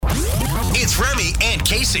Remy and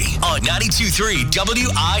Casey on 92.3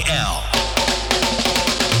 WIL.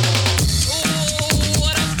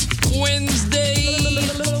 What up, Wednesday?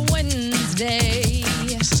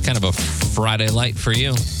 This is kind of a Friday light for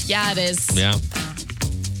you. Yeah, it is. Yeah.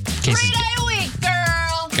 3 day week,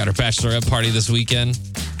 girl. Got her bachelorette party this weekend.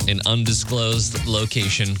 An undisclosed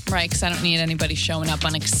location. Right, because I don't need anybody showing up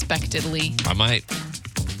unexpectedly. I might.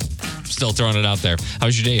 Still throwing it out there. How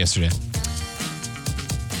was your day yesterday?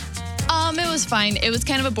 It was fine. It was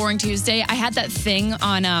kind of a boring Tuesday. I had that thing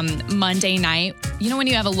on Monday night. You know when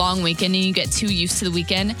you have a long weekend and you get too used to the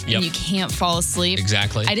weekend and you can't fall asleep?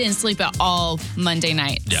 Exactly. I didn't sleep at all Monday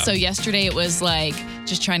night. Yeah. So yesterday it was like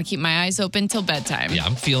just trying to keep my eyes open till bedtime. Yeah,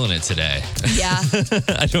 I'm feeling it today. Yeah.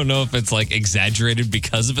 I don't know if it's like exaggerated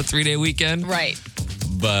because of a 3-day weekend. Right.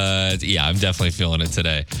 But yeah, I'm definitely feeling it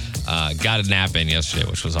today. Got a nap in yesterday,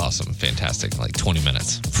 which was awesome. Fantastic. Like 20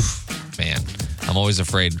 minutes. Man, I'm always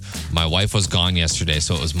afraid. My wife was gone yesterday,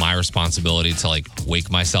 so it was my responsibility to like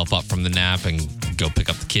wake myself up from the nap and go pick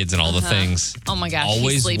up the kids and all the things. Oh my gosh,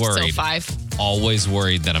 Always he sleeps till worried. 5. Always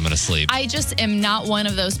worried that I'm going to sleep. I just am not one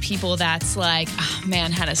of those people that's like, oh,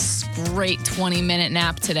 man, had a great 20-minute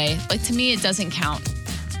nap today. Like, to me, it doesn't count.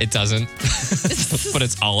 It doesn't, but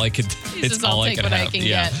it's all I could. It's just, all I'll I take could what I have. can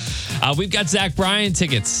Yeah, we've got Zach Bryan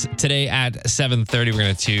tickets today at 7:30.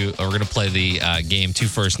 We're gonna play the game Two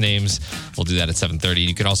First Names. We'll do that at 7:30.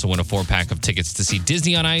 You could also win a 4-pack of tickets to see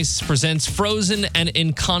Disney on Ice presents Frozen and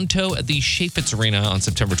Encanto at the Chaifetz Arena on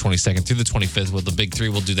September 22nd through the 25th with the Big Three.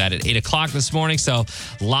 We'll do that at 8 o'clock this morning. So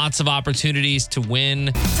lots of opportunities to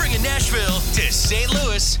win. Bringing Nashville to St.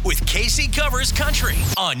 Louis with Casey Covers Country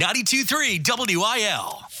on 92.3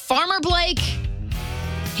 WIL. Farmer Blake,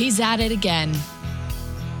 he's at it again.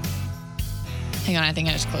 Hang on, I think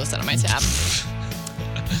I just closed that on my tab.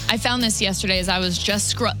 I found this yesterday as I was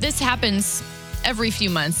just scrolling. This happens every few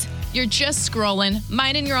months. You're just scrolling,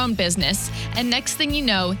 minding your own business, and next thing you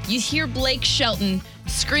know, you hear Blake Shelton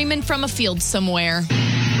screaming from a field somewhere. Baby!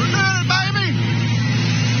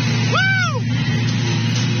 Woo!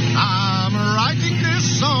 I'm writing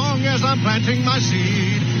this song as I'm planting my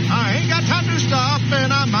seed. I ain't got time to stop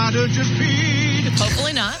and I might have just peed.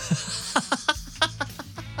 Hopefully not.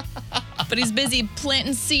 But he's busy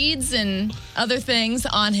planting seeds and other things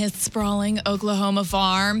on his sprawling Oklahoma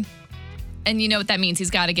farm. And you know what that means.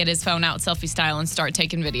 He's got to get his phone out selfie style and start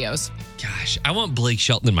taking videos. Gosh, I want Blake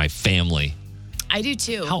Shelton in my family. I do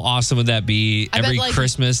too. How awesome would that be? I bet, Every like,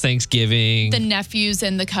 Christmas, Thanksgiving. The nephews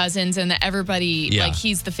and the cousins and everybody, like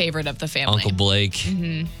he's the favorite of the family. Uncle Blake.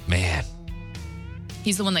 Man.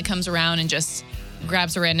 He's the one that comes around and just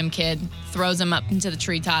grabs a random kid, throws him up into the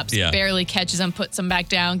treetops, barely catches him, puts him back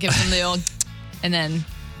down, gives him the old, and then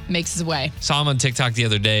makes his way. Saw him on TikTok the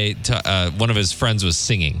other day. One of his friends was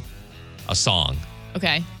singing a song.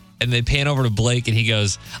 Okay. And they pan over to Blake and he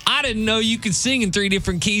goes, I didn't know you could sing in 3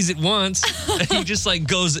 different keys at once. And he just like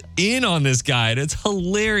goes in on this guy. And it's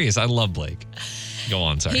hilarious. I love Blake. Go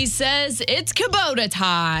on, sorry. He says it's Kubota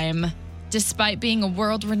time. Despite being a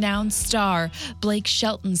world-renowned star, Blake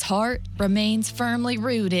Shelton's heart remains firmly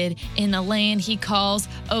rooted in the land he calls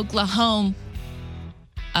Oklahoma.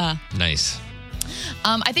 Nice.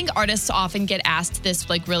 I think artists often get asked this,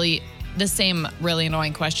 like, really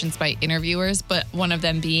annoying questions by interviewers, but one of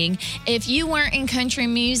them being, if you weren't in country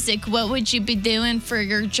music, what would you be doing for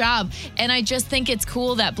your job? And I just think it's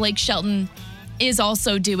cool that Blake Shelton is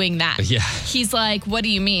also doing that. Yeah. He's like, what do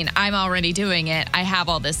you mean? I'm already doing it. I have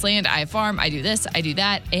all this land. I farm. I do this. I do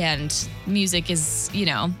that. And music is,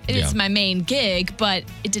 it's my main gig, but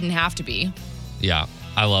it didn't have to be. Yeah.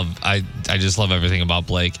 I just love everything about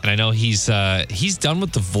Blake. And I know he's done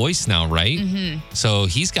with The Voice now, right? Mm-hmm. So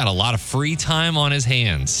he's got a lot of free time on his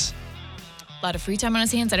hands. A lot of free time on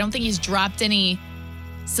his hands. I don't think he's dropped any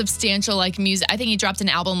substantial like music. I think he dropped an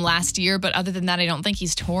album last year, but other than that, I don't think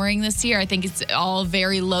he's touring this year. I think it's all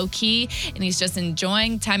very low key, and he's just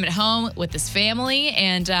enjoying time at home with his family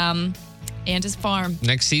and his farm.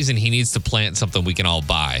 Next season, he needs to plant something we can all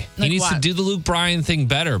buy. Like he needs to do the Luke Bryan thing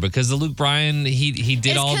better because the Luke Bryan, he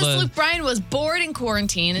did all the... It's because Luke Bryan was bored in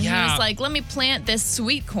quarantine, and he was like, let me plant this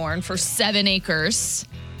sweet corn for 7 acres.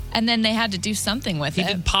 And then they had to do something with it.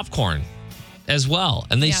 He did popcorn as well,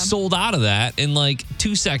 and they sold out of that in like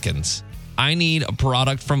 2 seconds. I need a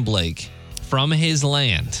product from Blake from his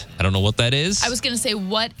land. I don't know what that is. I was going to say,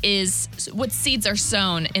 what seeds are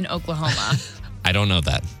sown in Oklahoma? I don't know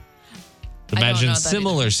that. Imagine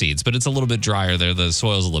similar seeds, but it's a little bit drier there. The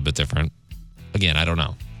soil's a little bit different. Again, I don't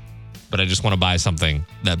know. But I just want to buy something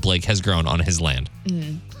that Blake has grown on his land. Do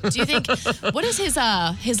you think, what is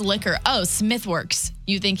his liquor? Oh, Smithworks.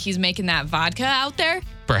 You think he's making that vodka out there?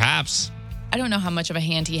 Perhaps. I don't know how much of a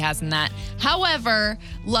hand he has in that. However,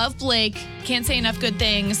 love Blake. Can't say enough good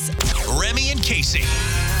things. Remy and Casey.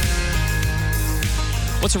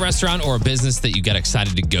 What's a restaurant or a business that you get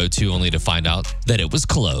excited to go to only to find out that it was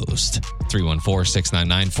closed?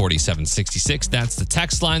 314-699-4766. That's the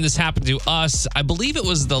text line. This happened to us. I believe it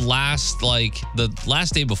was the last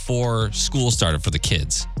day before school started for the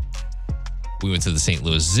kids. We went to the St.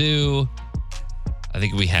 Louis Zoo. I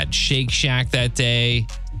think we had Shake Shack that day.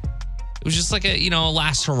 It was just like a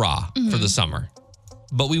last hurrah for the summer.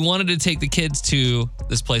 But we wanted to take the kids to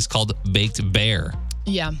this place called Baked Bear.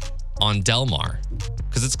 Yeah. On Del Mar,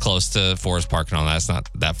 because it's close to Forest Park and all that. It's not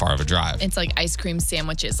that far of a drive. It's like ice cream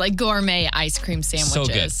sandwiches, like gourmet ice cream sandwiches. So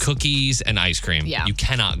good. Cookies and ice cream. Yeah. You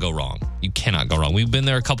cannot go wrong. You cannot go wrong. We've been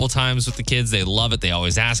there a couple times with the kids. They love it. They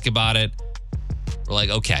always ask about it. We're like,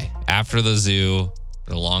 okay, after the zoo,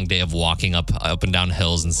 a long day of walking up and down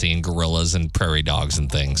hills and seeing gorillas and prairie dogs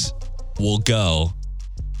and things, we'll go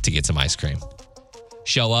to get some ice cream.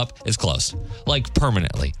 Show up, it's closed. Like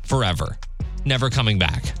permanently, forever. Never coming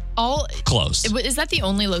back. Closed. Is that the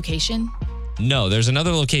only location? No, there's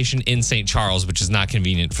another location in St. Charles, which is not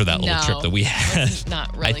convenient for that little trip that we had.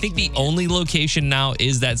 Not really I think convenient. the only location now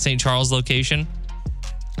is that St. Charles location.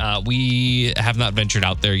 We have not ventured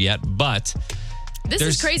out there yet, but this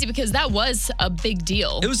is crazy because that was a big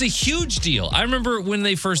deal. It was a huge deal. I remember when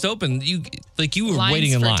they first opened, you were Lines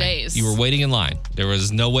waiting in for line. days. You were waiting in line. There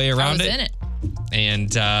was no way around I was in it.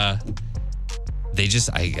 And they just,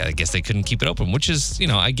 I guess they couldn't keep it open, which is,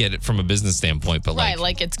 I get it from a business standpoint, but Right,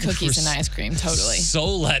 like it's cookies and ice cream, totally.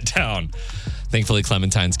 So let down. Thankfully,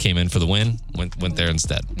 Clementine's came in for the win, went there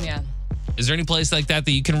instead. Yeah. Is there any place like that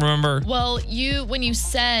you can remember? Well, when you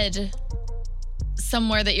said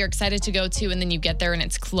somewhere that you're excited to go to and then you get there and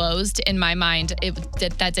it's closed, in my mind,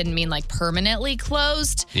 that didn't mean like permanently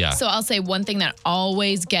closed. Yeah. So I'll say one thing that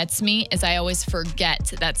always gets me is I always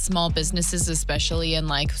forget that small businesses, especially in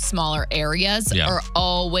like smaller areas, are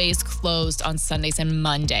always closed on Sundays and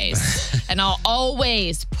Mondays. And I'll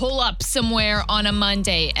always pull up somewhere on a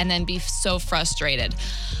Monday and then be so frustrated.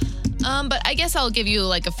 But I guess I'll give you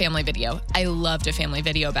like a family video. I loved a family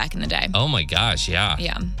video back in the day. Oh my gosh, yeah.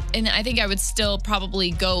 Yeah. And I think I would still probably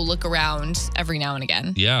go look around every now and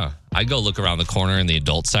again. Yeah. I go look around the corner in the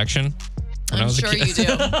adult section. I'm sure you do.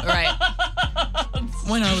 Right.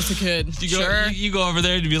 When I was a kid. You go over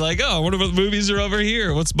there and be like, oh, I wonder what movies are over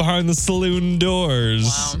here. What's behind the saloon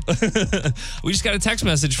doors? Wow. We just got a text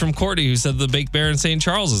message from Courtney who said the Baked Bear in St.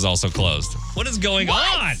 Charles is also closed. What is going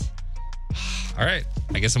on? All right.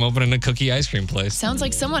 I guess I'm opening a cookie ice cream place. Sounds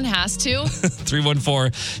like someone has to.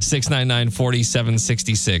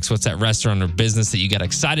 314-699-4766. What's that restaurant or business that you got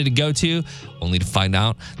excited to go to, only to find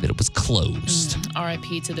out that it was closed?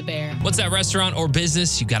 R.I.P. to the bear. What's that restaurant or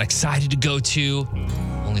business you got excited to go to,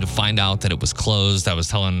 only to find out that it was closed? I was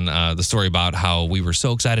telling the story about how we were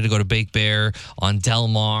so excited to go to Baked Bear on Del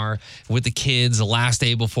Mar with the kids the last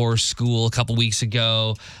day before school a couple weeks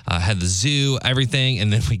ago. Had the zoo, everything,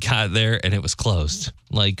 and then we got there and it was closed.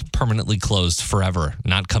 Like permanently closed forever,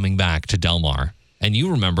 not coming back to Del Mar. And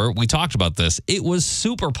you remember, we talked about this. It was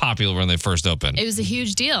super popular when they first opened. It was a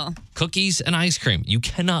huge deal. Cookies and ice cream. You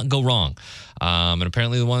cannot go wrong. And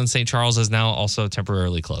apparently the one in St. Charles is now also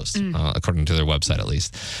temporarily closed, according to their website at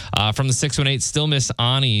least. From the 618, still miss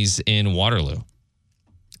Annie's in Waterloo.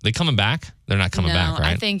 They coming back? They're not coming back,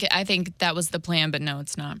 right? I think that was the plan, but no,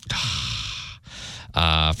 it's not.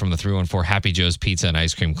 From the 314, Happy Joe's Pizza and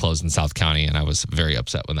Ice Cream closed in South County, and I was very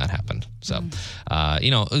upset when that happened. So,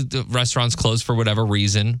 the restaurants closed for whatever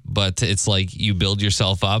reason, but it's like you build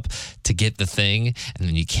yourself up to get the thing, and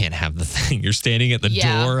then you can't have the thing. You're standing at the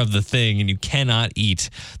door of the thing, and you cannot eat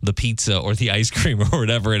the pizza or the ice cream or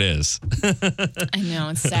whatever it is. I know,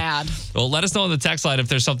 it's sad. Well, let us know on the text line if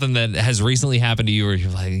there's something that has recently happened to you or you're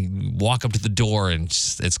like, walk up to the door and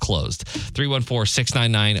it's closed.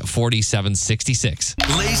 314-699-4766.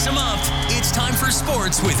 Lace them up. It's time for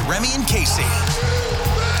sports with Remy and Casey.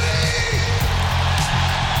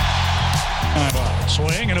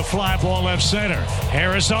 Swing and a fly ball left center.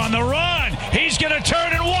 Harris on the run. He's going to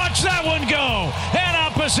turn and watch that one go. And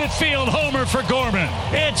opposite field homer for Gorman.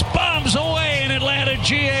 It's bombs away in Atlanta,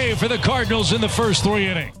 GA for the Cardinals in the first 3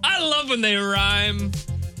 innings. I love when they rhyme.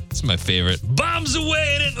 It's my favorite. Bombs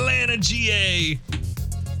away in Atlanta, GA.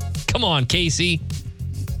 Come on, Casey.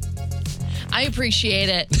 I appreciate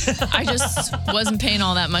it. I just wasn't paying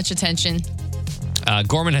all that much attention.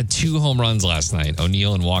 Gorman had 2 home runs last night.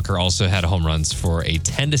 O'Neill and Walker also had home runs for a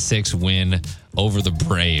 10-6 win over the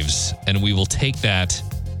Braves. And we will take that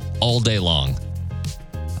all day long.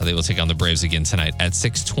 They will take on the Braves again tonight at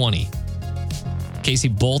 6:20. Casey,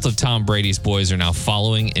 both of Tom Brady's boys are now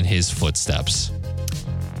following in his footsteps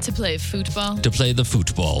To play football. to play the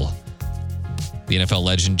football. The NFL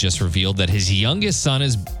legend just revealed that his youngest son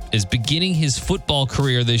is beginning his football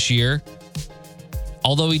career this year,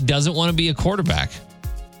 although he doesn't want to be a quarterback.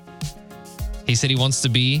 He said he wants to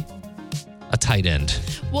be a tight end.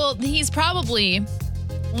 Well, he's probably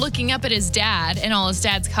looking up at his dad and all his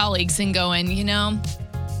dad's colleagues and going,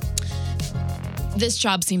 this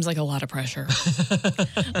job seems like a lot of pressure.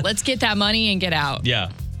 Let's get that money and get out. Yeah.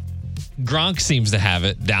 Gronk seems to have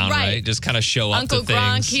it down, right? Just kind of show up Uncle to things.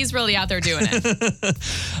 Gronk, he's really out there doing it.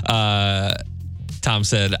 Tom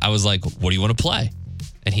said, I was like, what do you want to play?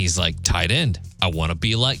 And he's like, tight end. I want to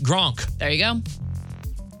be like Gronk. There you go.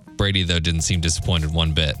 Brady, though, didn't seem disappointed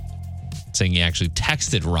one bit, saying he actually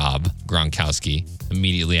texted Rob Gronkowski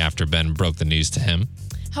immediately after Ben broke the news to him.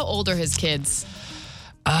 How old are his kids?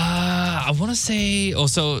 I want to say,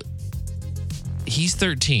 so he's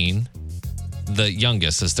 13. The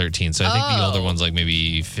youngest is 13. So I think the older one's like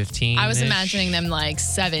maybe 15. I was imagining them like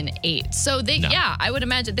 7, 8. So I would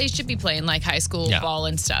imagine they should be playing like high school ball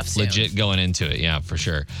and stuff soon. Legit going into it. Yeah, for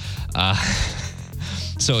sure.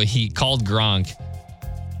 So he called Gronk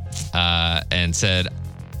and said,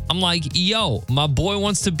 I'm like, yo, my boy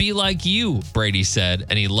wants to be like you, Brady said,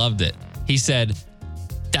 and he loved it. He said,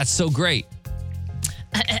 that's so great.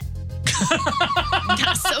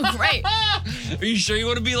 That's so great. Are you sure you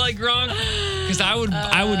want to be like Gronk? Because I would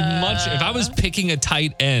much, if I was picking a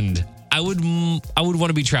tight end, I would want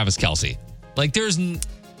to be Travis Kelce. Like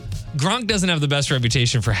Gronk doesn't have the best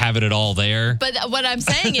reputation for having it all there. But what I'm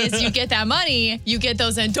saying is you get that money, you get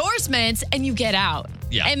those endorsements, and you get out.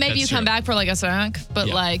 Yeah, and maybe you come back for like a snack, but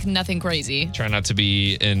Yeah. like nothing crazy. Try not to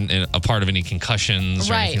be in a part of any concussions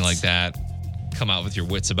or anything like that. Come out with your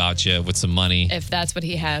wits about you with some money. If that's what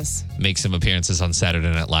he has. Make some appearances on Saturday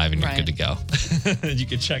Night Live and you're Right. good to go. You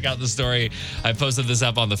can check out the story. I posted this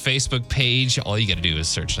up on the Facebook page. All you got to do is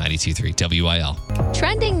search 92.3 WIL.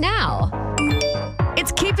 Trending now.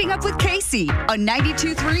 It's Keeping Up with Casey on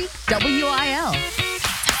 92.3 WIL.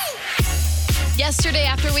 Yesterday,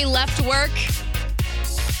 after we left work,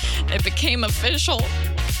 it became official.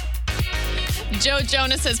 Joe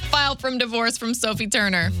Jonas has filed for divorce from Sophie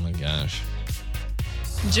Turner. Oh my gosh.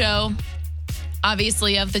 Joe,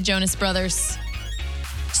 obviously of the Jonas Brothers.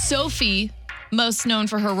 Sophie, most known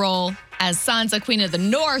for her role as Sansa, Queen of the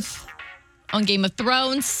North on Game of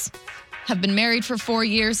Thrones, have been married for 4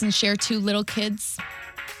 years and share 2 little kids.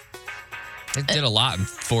 They did a lot in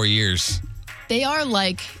 4 years. They are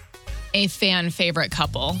like a fan favorite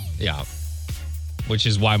couple. Yeah. Which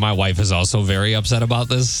is why my wife is also very upset about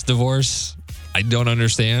this divorce. I don't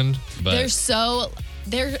understand, but They're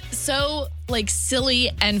so like silly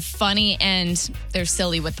and funny, and they're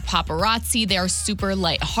silly with the paparazzi. They're super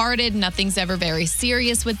lighthearted. Nothing's ever very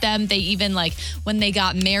serious with them. They even like when they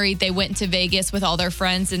got married, they went to Vegas with all their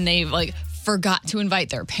friends and they like forgot to invite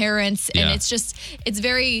their parents. And Yeah.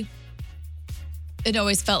 it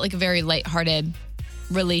always felt like a very lighthearted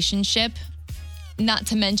relationship. Not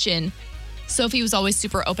to mention, Sophie was always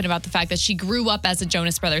super open about the fact that she grew up as a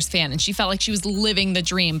Jonas Brothers fan and she felt like she was living the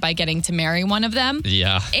dream by getting to marry one of them.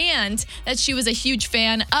 yeah. And that she was a huge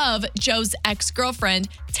fan of Joe's ex-girlfriend,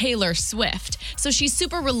 Taylor Swift. So she's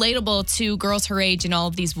super relatable to girls her age in all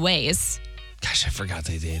of these ways, Gosh, I forgot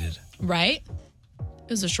they dated. right? It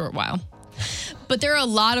was a short while. But there are a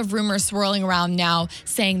lot of rumors swirling around now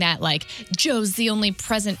saying that like Joe's the only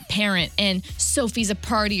present parent and Sophie's a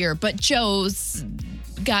partier, but Joe's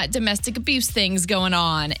got domestic abuse things going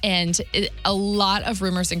on, and a lot of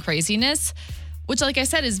rumors and craziness, which, like I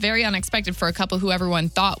said, is very unexpected for a couple who everyone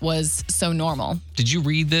thought was so normal. Did you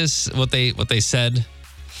read this? What they said?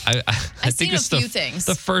 I I've think seen it's a few things.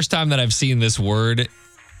 the first time that I've seen this word,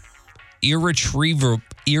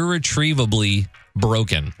 irretrievably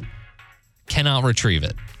broken. Cannot retrieve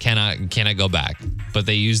it. Cannot go back. But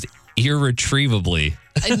they used irretrievably.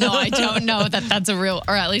 No, I don't know that that's a real,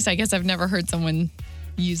 or at least I guess I've never heard someone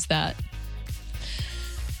use that.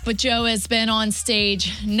 But Joe has been on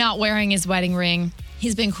stage not wearing his wedding ring.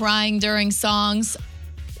 He's been crying during songs.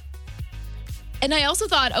 And I also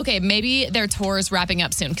thought, okay, maybe their tour is wrapping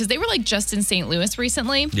up soon because they were like just in St. Louis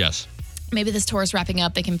recently. Yes. Maybe this tour is wrapping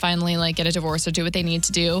up. They can finally like get a divorce or do what they need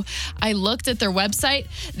to do. I looked at their website.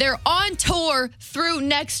 They're on tour through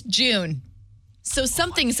next June. So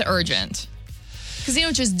something's urgent. Because they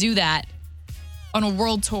don't just do that on a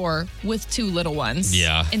world tour with 2 little ones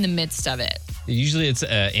in the midst of it. Usually it's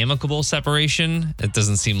amicable separation. It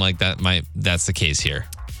doesn't seem like that's the case here.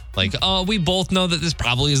 Like, oh, we both know that this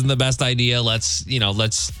probably isn't the best idea. Let's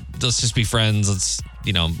just be friends. Let's,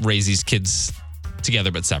 raise these kids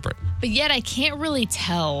together but separate. But yet I can't really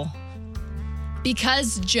tell.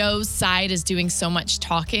 Because Joe's side is doing so much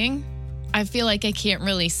talking, I feel like I can't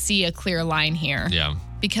really see a clear line here. Yeah.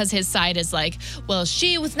 Because his side is like, well,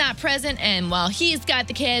 she was not present, and well, he's got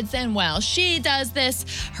the kids, and well, she does this.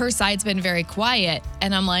 Her side's been very quiet,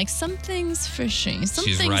 and I'm like, something's fishy.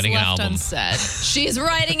 Something's writing an left album. unsaid. She's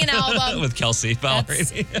writing an album. With Kelsey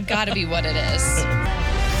Ballerini. That's gotta be what it is.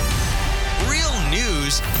 Real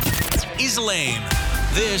news is lame.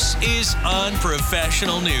 This is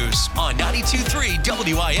Unprofessional News on 92.3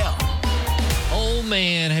 WIL. Oh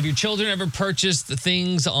man, have your children ever purchased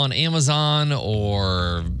things on Amazon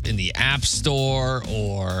or in the App Store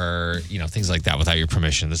or, things like that without your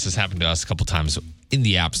permission? This has happened to us a couple times in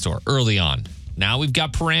the App Store early on. Now we've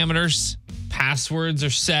got parameters, passwords are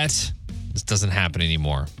set. This doesn't happen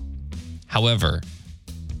anymore. However,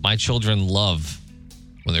 my children love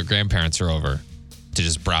when their grandparents are over to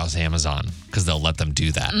just browse Amazon because they'll let them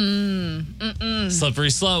do that. Slippery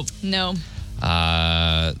slope. No.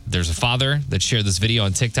 There's a father that shared this video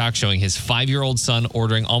on TikTok showing his 5-year-old son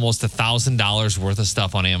ordering almost $1,000 worth of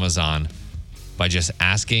stuff on Amazon by just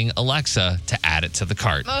asking Alexa to add it to the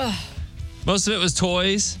cart. Ugh. Most of it was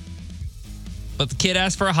toys, but the kid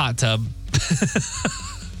asked for a hot tub.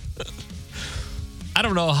 I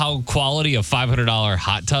don't know how quality a $500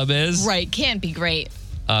 hot tub is. Right, can't be great.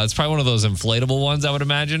 It's probably one of those inflatable ones, I would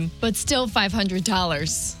imagine. But still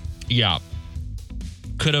 $500. Yeah.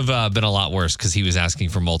 Could have been a lot worse because he was asking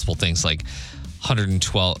for multiple things like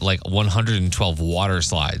 112 water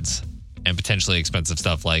slides and potentially expensive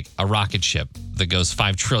stuff like a rocket ship that goes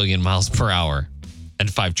 5 trillion miles per hour and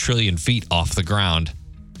 5 trillion feet off the ground.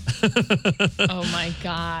 Oh my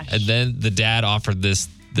gosh. And then the dad offered this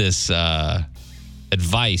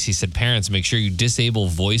advice. He said, parents, make sure you disable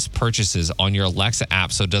voice purchases on your Alexa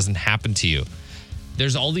app so it doesn't happen to you.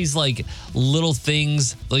 There's all these little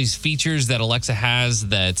things, these features that Alexa has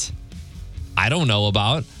that I don't know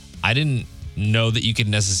about. I didn't know that you could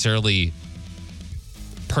necessarily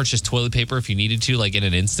purchase toilet paper if you needed to, in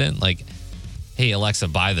an instant. Hey, Alexa,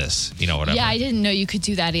 buy this, whatever. Yeah, I didn't know you could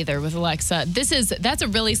do that either with Alexa. That's a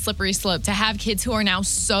really slippery slope to have kids who are now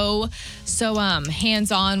so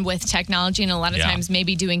hands-on with technology and a lot of times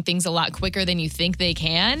maybe doing things a lot quicker than you think they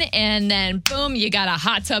can. And then boom, you got a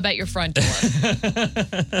hot tub at your front door.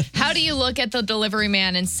 How do you look at the delivery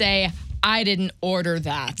man and say, I didn't order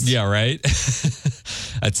that? Yeah, right?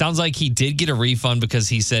 It sounds like he did get a refund because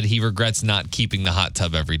he said he regrets not keeping the hot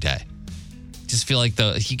tub every day. Just feel like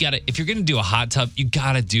if you're gonna do a hot tub, you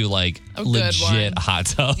gotta do a legit hot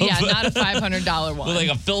tub. Yeah, not a $500 one. With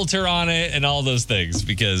a filter on it and all those things,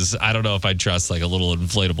 because I don't know if I'd trust a little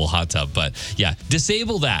inflatable hot tub. But yeah,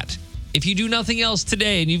 disable that. If you do nothing else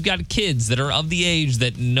today and you've got kids that are of the age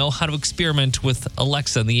that know how to experiment with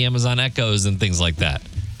Alexa and the Amazon Echoes and things like that.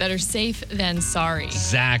 Better safe than sorry.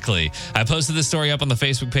 Exactly. I posted this story up on the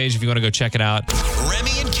Facebook page if you want to go check it out.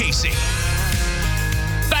 Remy and Casey.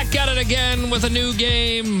 Back at it again with a new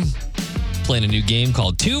game. Playing a new game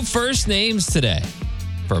called Two First Names today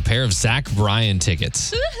for a pair of Zach Bryan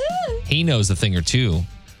tickets. Woohoo! He knows a thing or two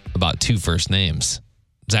about two first names.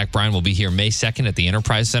 Zach Bryan will be here May 2nd at the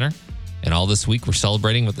Enterprise Center. And all this week, we're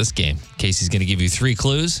celebrating with this game. Casey's going to give you 3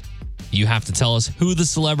 clues. You have to tell us who the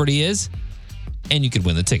celebrity is, and you could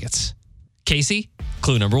win the tickets. Casey,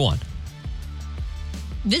 clue number 1.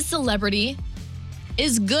 This celebrity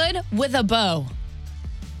is good with a bow.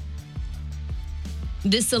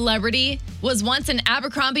 This celebrity was once an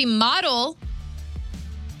Abercrombie model,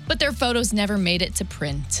 but their photos never made it to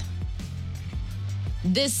print.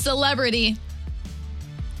 This celebrity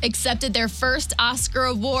accepted their first Oscar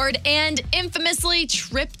award and infamously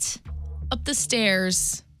tripped up the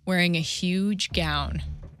stairs wearing a huge gown.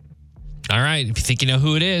 All right. If you think you know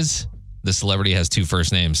who it is, the celebrity has 2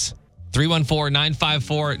 first names.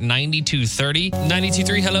 314-954-9230.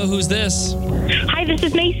 92.3, hello, who's this? Hi, this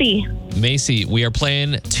is Macy. Macy, we are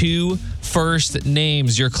playing 2 first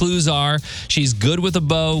names. Your clues are she's good with a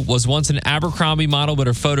bow, was once an Abercrombie model, but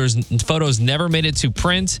her photos never made it to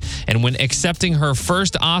print. And when accepting her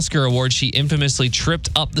first Oscar award, she infamously tripped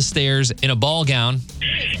up the stairs in a ball gown.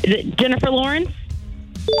 Is it Jennifer Lawrence?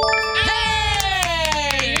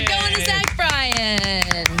 Hey! You're going to Zach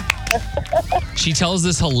Bryan. She tells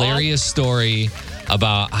this hilarious story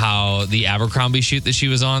about how the Abercrombie shoot that she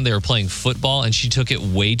was on, they were playing football and she took it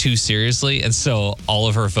way too seriously. And so all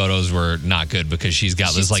of her photos were not good because she's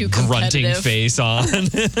got this grunting face on.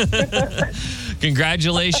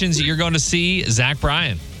 Congratulations. You're going to see Zach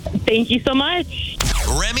Bryan. Thank you so much.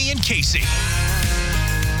 Remy and Casey.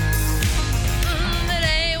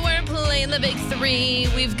 Today we're playing the big 3.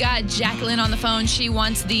 We've got Jacqueline on the phone. She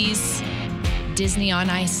wants these Disney on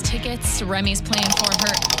Ice tickets. Remy's playing for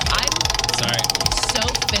her. I'm so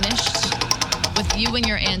finished with you and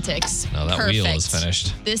your antics. No, that Perfect. wheel is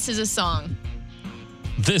finished. This is a song.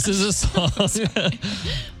 This is a song.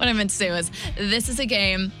 What I meant to say was, this is a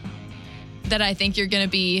game that I think you're going to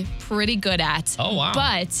be pretty good at. Oh, wow.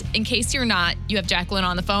 But in case you're not, you have Jacqueline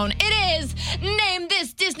on the phone. It is Name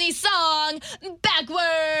This Disney Song Backwards.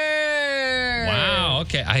 Wow.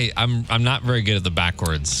 Okay. I'm not very good at the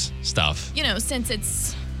backwards stuff. You know, since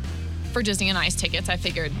it's for Disney on Ice tickets, I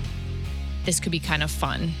figured this could be kind of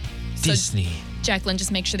fun. So, Disney. Jacqueline,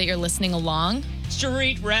 just make sure that you're listening along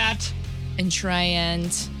Street rat. and try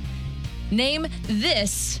and name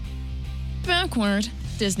this backward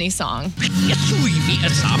Disney song.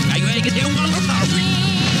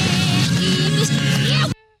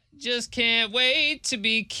 Just can't wait to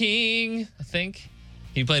be king, I think.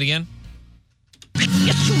 Can you play it again?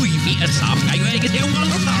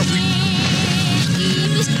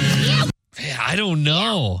 Yeah, I don't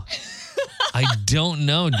know. I don't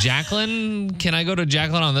know. Jacqueline, can I go to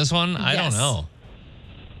Jacqueline on this one? I don't Yes. know.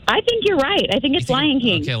 I think you're right. I think it's Lion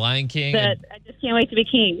King. Okay, Lion King. But I just can't wait to be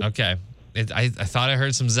king. Okay. I thought I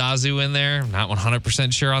heard some Zazu in there. I'm not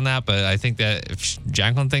 100% sure on that, but I think that if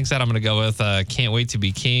Jacqueline thinks that, I'm going to go with Can't Wait to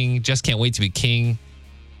Be King. Just Can't Wait to Be King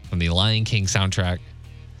from the Lion King soundtrack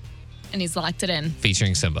And he's locked it in.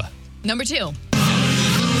 featuring Simba. Number 2.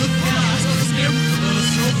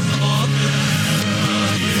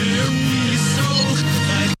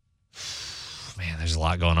 Man, there's a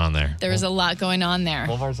lot going on there. There is a lot going on there.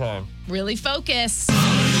 One more time. Really focus.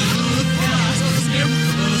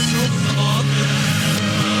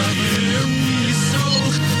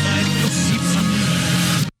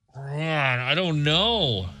 Man, I don't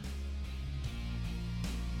know.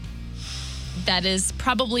 That is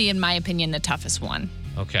probably, in my opinion, the toughest one.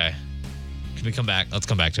 Okay. Can we come back? Let's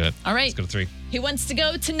come back to it. All right. Let's go to 3. He wants to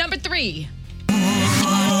go to number 3.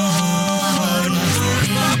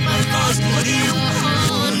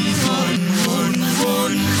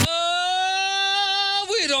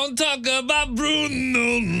 We don't talk about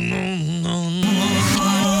Bruno.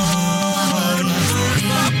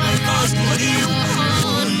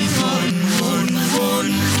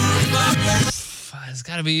 It's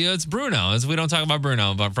got to be, it's Bruno. We don't talk about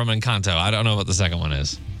Bruno, but from Encanto. I don't know what the second one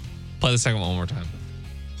is. Play the second one more time.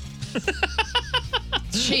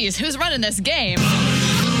 Jeez, who's running this game?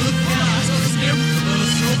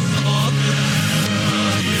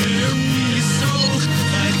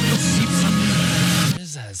 What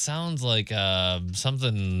is that? It sounds like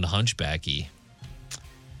something hunchbacky.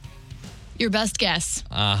 Your best guess.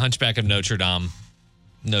 Hunchback of Notre Dame.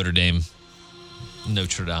 Notre Dame.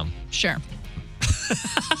 Notre Dame. Sure.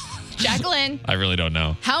 Jacqueline, I really don't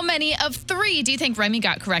know. how many of 3 do you think Remy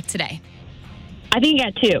got correct today? I think you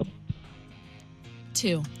got 2.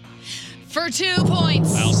 2. For 2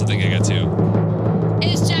 points, I also think I got 2.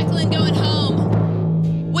 is Jacqueline going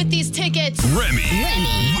home with these tickets? Remy.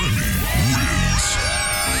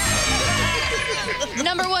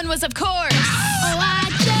 Number 1 was, of course, Oh, I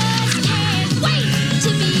just can't wait to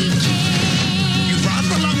be king. You've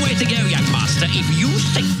rather a long way to go, young master, if you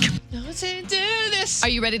think. Are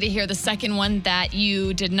you ready to hear the second one that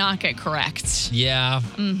you did not get correct? Yeah.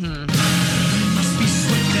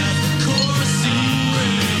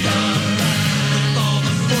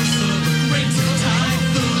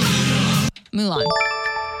 Mulan.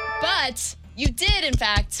 But you did, in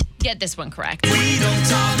fact, get this one correct.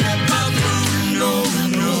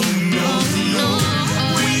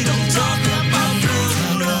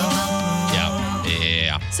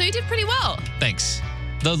 Yeah. So you did pretty well. Thanks.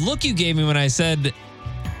 The look you gave me when I said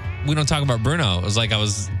we don't talk about Bruno, it was like I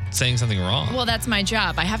was saying something wrong. Well, that's my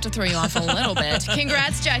job. I have to throw you off a little bit.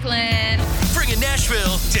 Congrats, Jacqueline. Bringing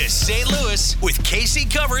Nashville to St. Louis with Casey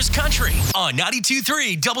Covers Country on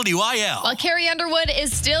 92.3 WIL. While Carrie Underwood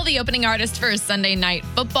is still the opening artist for Sunday Night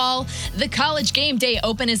Football, the College Game Day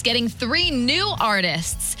Open is getting 3 new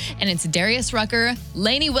artists, and it's Darius Rucker,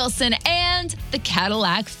 Lainey Wilson, and the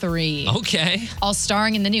Cadillac 3. Okay. All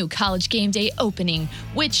starring in the new College Game Day opening,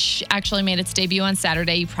 which actually made its debut on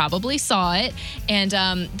Saturday. You probably saw it. And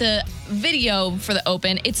the video for the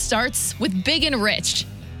open, it starts with Big and Rich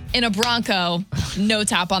in a Bronco, no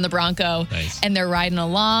top on the Bronco. Nice. And they're riding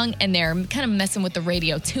along and they're kind of messing with the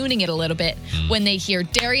radio, tuning it a little bit when they hear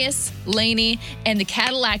Darius, Lainey, and the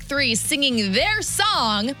Cadillac 3 singing their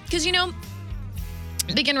song. Because, you know,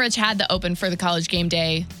 Big and Rich had the open for the College Game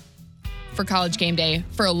Day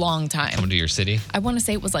for a long time. Coming to your city. I want to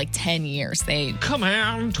say it was like 10 years. They Come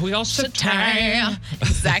on to your city.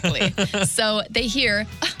 Exactly. So they hear,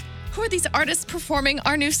 who are these artists performing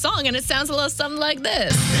our new song? And it sounds a little something like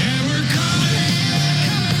this.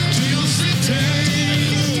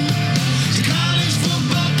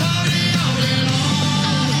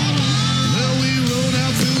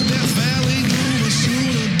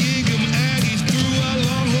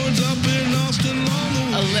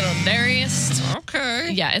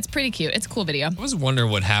 Yeah, it's pretty cute. It's a cool video. I was wondering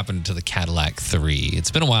what happened to the Cadillac 3.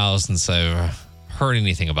 It's been a while since I've heard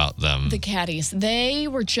anything about them. The Caddies. They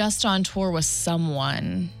were just on tour with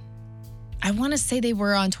someone. I want to say they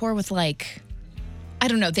were on tour with I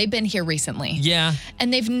don't know. They've been here recently. Yeah.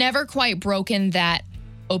 And they've never quite broken that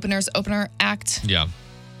opener act. Yeah.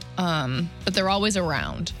 But they're always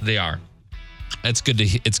around. They are. It's good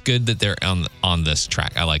that they're on this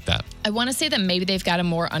track. I like that. I want to say that maybe they've got a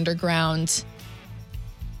more underground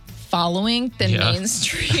following than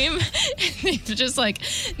mainstream. They've just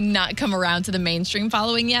not come around to the mainstream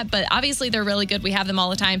following yet, but obviously they're really good. We have them all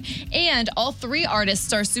the time. And all 3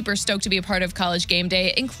 artists are super stoked to be a part of College Game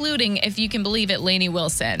Day, including, if you can believe it, Lainey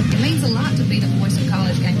Wilson. It means a lot to be the voice of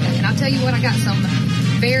College Game Day. And I'll tell you what, I got some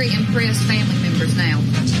very impressed family members now.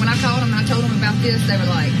 When I called them and I told them about this, they were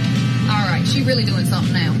like, all right, she really doing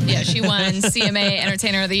something now. Yeah, she won CMA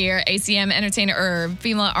Entertainer of the Year, ACM Entertainer, or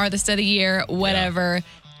Female Artist of the Year, whatever. Yeah.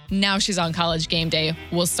 Now she's on College Game Day.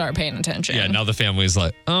 We'll start paying attention. Yeah, now the family's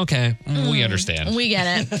like, okay, we understand. We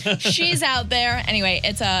get it. She's out there. Anyway,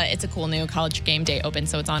 it's a cool new College Game Day open,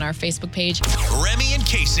 so it's on our Facebook page. Remy and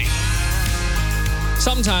Casey.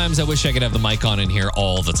 Sometimes I wish I could have the mic on in here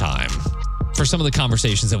all the time for some of the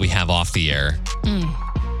conversations that we have off the air.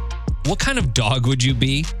 What kind of dog would you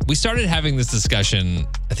be? We started having this discussion,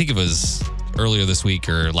 I think it was earlier this week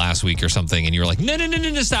or last week or something, and you were like, no,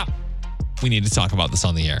 stop. We need to talk about this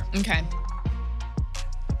on the air. Okay.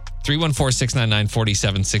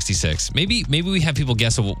 314-699-4766. Maybe we have people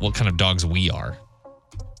guess what kind of dogs we are.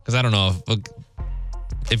 Because I don't know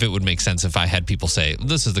if it would make sense if I had people say,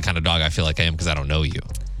 this is the kind of dog I feel like I am because I don't know you.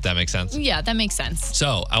 Does that make sense? Yeah, that makes sense.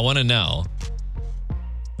 So I want to know,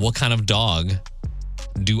 what kind of dog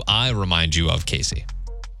do I remind you of, Casey?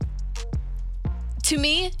 To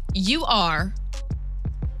me, you are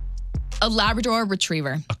a Labrador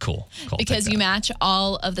Retriever. Cool. Because you match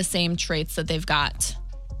all of the same traits that they've got.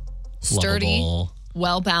 Sturdy, lovable,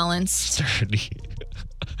 well-balanced,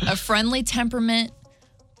 a friendly temperament,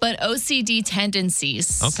 but OCD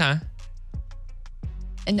tendencies. Okay.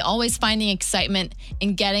 And always finding excitement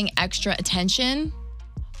in getting extra attention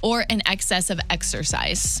or an excess of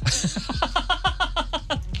exercise.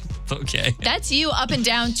 Okay. That's you up and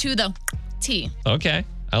down to the T. Okay.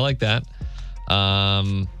 I like that.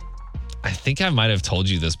 I think I might have told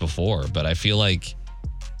you this before, but I feel like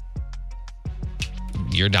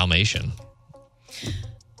you're Dalmatian.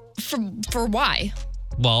 For why?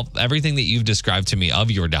 Well, everything that you've described to me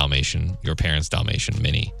of your Dalmatian, your parents' Dalmatian,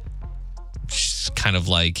 Minnie, she's kind of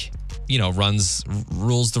rules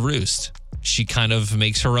the roost. She kind of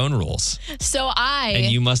makes her own rules.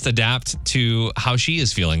 And you must adapt to how she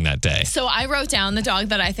is feeling that day. So I wrote down the dog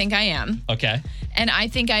that I think I am. Okay. And I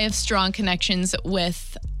think I have strong connections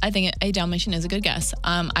with, I think a Dalmatian is a good guess.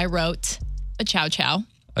 I wrote a Chow Chow.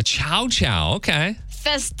 A Chow Chow, okay.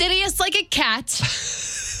 Fastidious like a cat.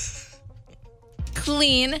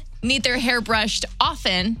 Clean, need their hair brushed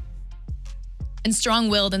often. And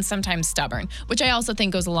strong-willed and sometimes stubborn, which I also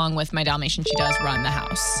think goes along with my Dalmatian. She does run the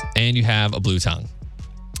house. And you have a blue tongue.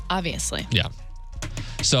 Obviously. Yeah.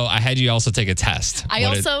 So I had you also take a test. I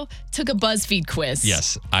also took a BuzzFeed quiz.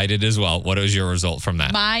 Yes, I did as well. What was your result from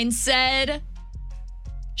that? Mine said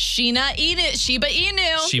Shiba Inu. Shiba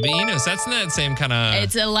Inu. So that's that same kind of...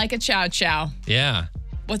 It's like a Chow Chow. Yeah.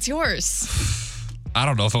 What's yours? I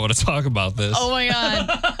don't know if I want to talk about this. Oh, my God.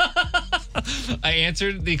 I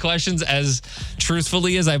answered the questions as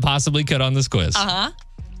truthfully as I possibly could on this quiz. Uh-huh.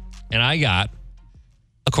 And I got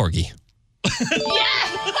a Corgi. Yeah!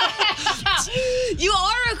 You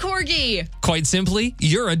are a Corgi. Quite simply,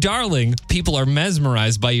 you're a darling. People are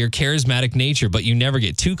mesmerized by your charismatic nature, but you never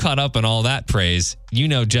get too caught up in all that praise. You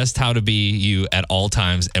know just how to be you at all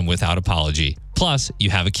times and without apology. Plus,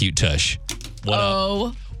 you have a cute tush. What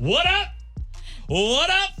up? What up? What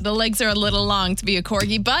up? The legs are a little long to be a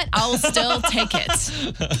Corgi, but I'll still take it.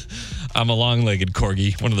 I'm a long-legged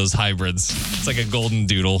Corgi, one of those hybrids. It's like a golden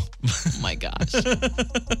doodle. Oh, my gosh.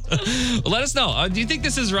 Let us know. Do you think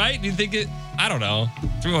this is right? Do you think it? I don't know.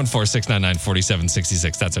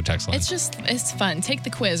 314-699-4766. That's our text line. It's fun. Take the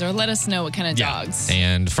quiz or let us know what kind of dogs.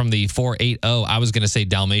 And from the 480, I was going to say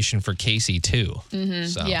Dalmatian for Casey, too. Mm-hmm.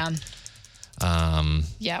 So. Yeah.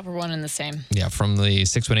 Yeah, we're one and the same. Yeah, from the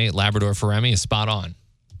 618, Labrador for Remy is spot on.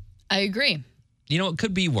 I agree. You know, it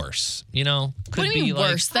could be worse. You know, could what do you mean be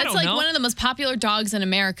worse? That's like know. one of the most popular dogs in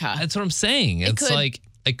America. That's what I'm saying. It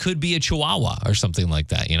could be a Chihuahua or something like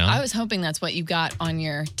that, you know? I was hoping that's what you got on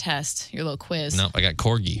your test, your little quiz. Nope, I got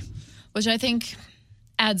Corgi. Which I think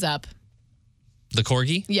adds up. The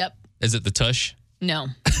Corgi? Yep. Is it the tush? No.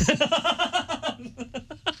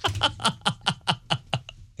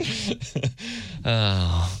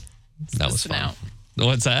 Oh. That was snout. fun.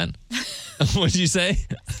 What's that? What'd you say?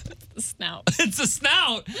 The snout. It's a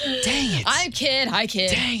snout. Dang it. I kid.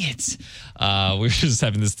 Dang it. We were just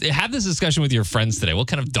having have this discussion with your friends today. What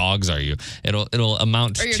kind of dogs are you? It'll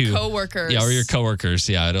amount Or to your coworkers. Yeah, or your coworkers.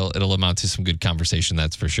 Yeah, it'll amount to some good conversation,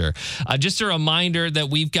 that's for sure. Just a reminder that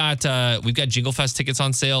we've got Jingle Fest tickets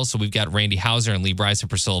on sale. So we've got Randy Houser and Lee Bryce and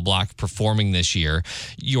Priscilla Block performing this year.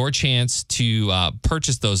 Your chance to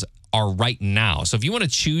purchase those are right now. So if you want to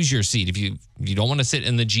choose your seat, if you don't want to sit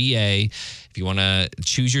in the GA, if you want to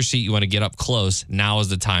choose your seat, you want to get up close, now is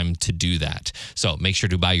the time to do that. So make sure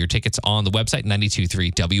to buy your tickets on the website,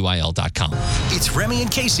 923wil.com. It's Remy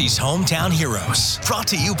and Casey's Hometown Heroes. Brought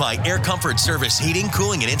to you by Air Comfort Service Heating,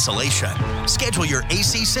 Cooling, and Insulation. Schedule your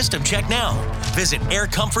AC system check now. Visit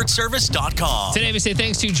aircomfortservice.com. Today we say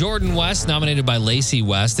thanks to Jordan West, nominated by Lacey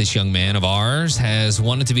West. This young man of ours has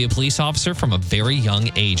wanted to be a police officer from a very young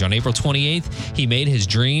age. On April 28th, he made his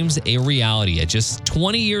dreams a reality. At just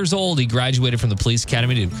 20 years old, he graduated from the police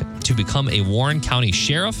academy to become a Warren County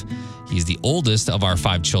sheriff. He's the oldest of our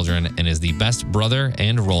 5 children and is the best brother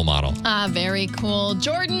and role model. Very cool.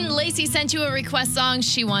 Jordan, Lacey sent you a request song.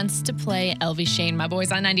 She wants to play Elvie Shane, My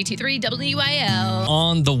Boys on 92.3 WIL.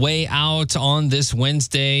 On the way out on this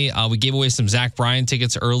Wednesday, we gave away some Zach Bryan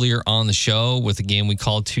tickets earlier on the show with a game we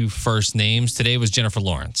called Two First Names. Today was Jennifer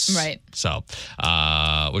Lawrence. Right. So,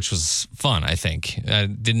 which was fun, I think. I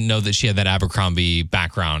didn't know that she had that Abercrombie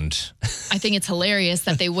background. I think it's hilarious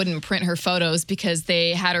that they wouldn't print her photos because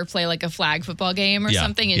they had her play like a flag football game or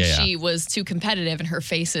something, and she was too competitive and her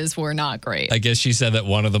faces were not great. I guess she said that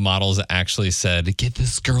one of the models actually said, "Get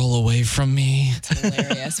this girl away from me." It's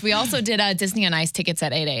hilarious. We also did Disney on Ice tickets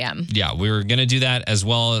at 8 a.m. Yeah, we were going to do that as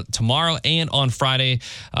well tomorrow and on Friday.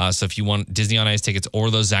 So if you want Disney on Ice tickets or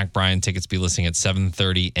those Zach Bryan tickets, be listening at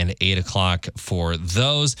 7:30 and 8 o'clock for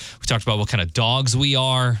those. We talked about what kind of dogs we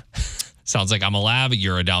are. Sounds like I'm a lab.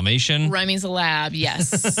 You're a Dalmatian. Remy's a lab,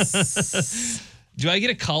 yes. Do I get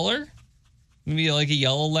a color? Maybe like a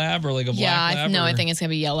yellow lab or like a black lab? I think it's going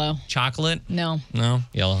to be yellow. Chocolate? No.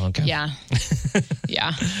 Yellow, okay. Yeah.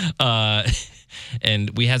 Yeah. And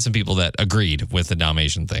we had some people that agreed with the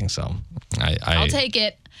Dalmatian thing, so I'll take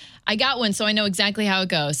it. I got one, so I know exactly how it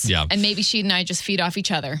goes. Yeah. And maybe she and I just feed off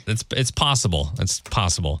each other. It's possible. It's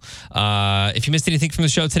possible. If you missed anything from the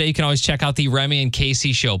show today, you can always check out the Remy and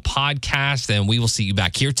Casey Show podcast, and we will see you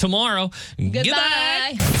back here tomorrow.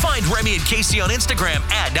 Goodbye. Find Remy and Casey on Instagram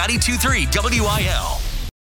at 92.3 WIL.